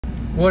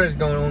What is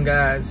going on,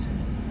 guys?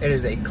 It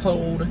is a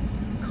cold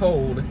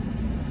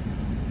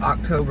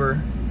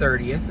October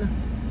 30th,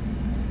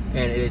 and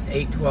it is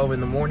 8:12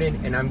 in the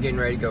morning, and I'm getting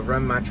ready to go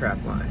run my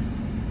trap line.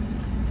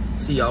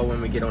 See y'all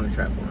when we get on the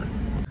trap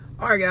line.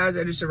 Alright guys,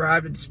 I just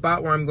arrived at the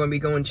spot where I'm going to be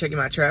going checking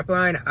my trap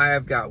line. I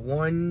have got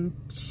 1,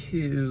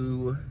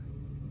 2,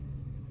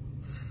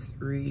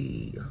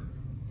 3...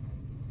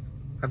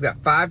 I've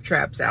got 5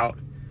 traps out,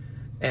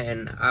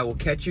 and I will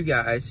catch you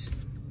guys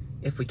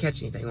if we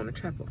catch anything on the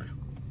trap line.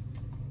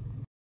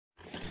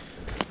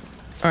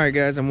 Alright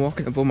guys, I'm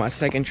walking up on my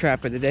second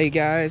trap of the day,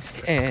 guys,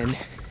 and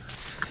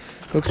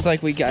looks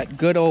like we got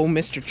good old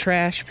Mr.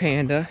 Trash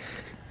Panda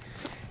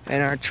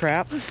in our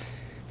trap.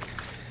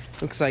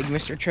 Looks like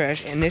Mr.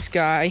 Trash, and this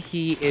guy,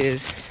 he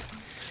is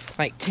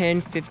like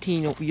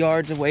 10-15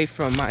 yards away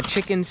from my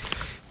chickens,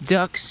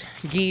 ducks,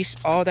 geese,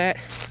 all that.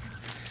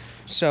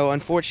 So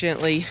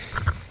unfortunately,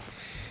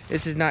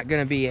 this is not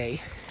going to be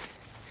a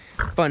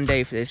fun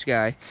day for this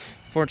guy.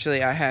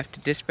 Fortunately, I have to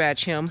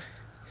dispatch him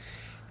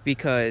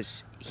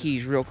because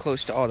he's real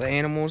close to all the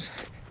animals,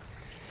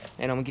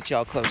 and I'm gonna get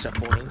y'all close up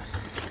on him.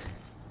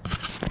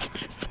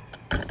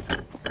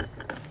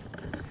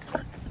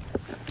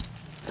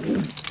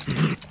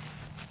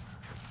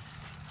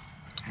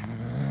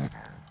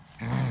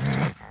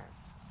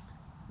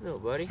 Hello,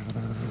 buddy.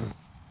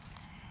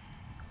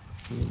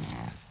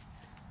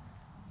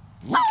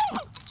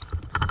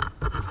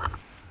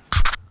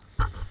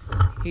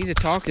 He's a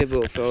talkative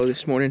little fellow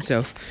this morning,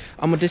 so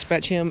I'm gonna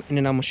dispatch him and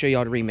then I'm gonna show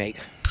y'all the remake.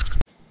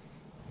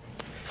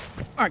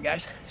 Alright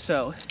guys,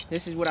 so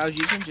this is what I was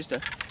using, just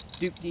a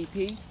Duke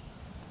DP.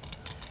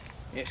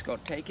 Just gonna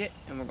take it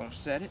and we're gonna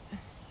set it.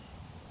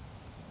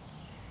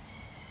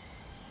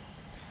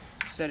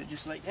 Set it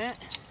just like that.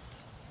 And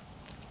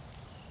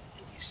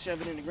you shove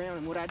it in the ground,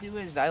 and what I do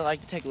is I like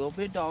to take a little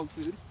bit of dog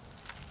food.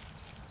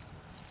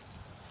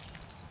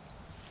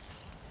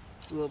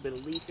 A little bit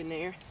of leaf in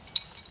there.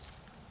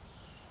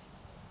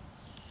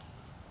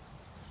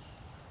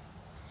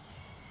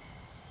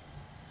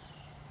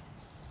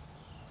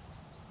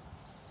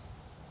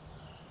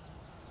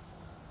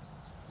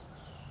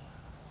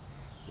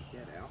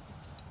 That out.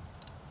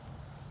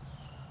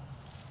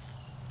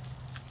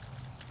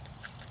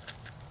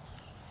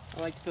 I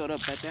like to fill it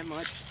up about that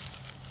much.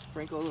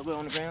 Sprinkle a little bit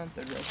on the ground,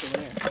 throw the rest over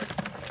there.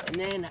 And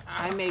then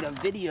I made a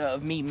video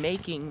of me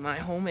making my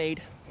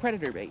homemade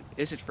predator bait.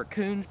 This is for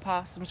coons,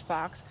 possums,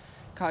 fox,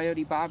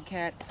 coyote,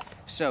 bobcat.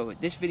 So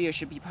this video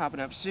should be popping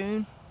up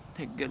soon.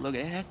 Take a good look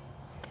at that.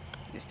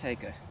 Just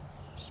take a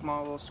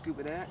small little scoop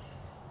of that.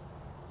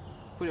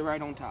 Put it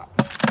right on top.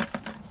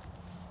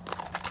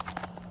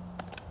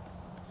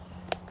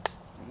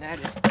 That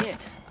is it.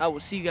 I will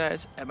see you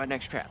guys at my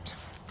next traps.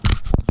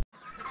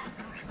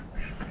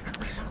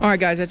 Alright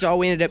guys, that's all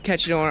we ended up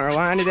catching on our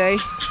line today.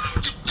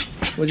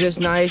 Was this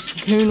nice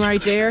coon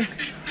right there. I'm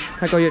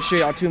not going to show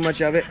y'all too much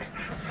of it.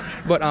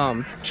 But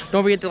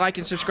don't forget to like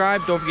and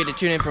subscribe. Don't forget to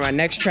tune in for my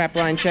next trap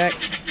line check.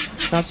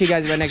 I'll see you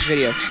guys in my next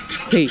video.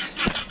 Peace.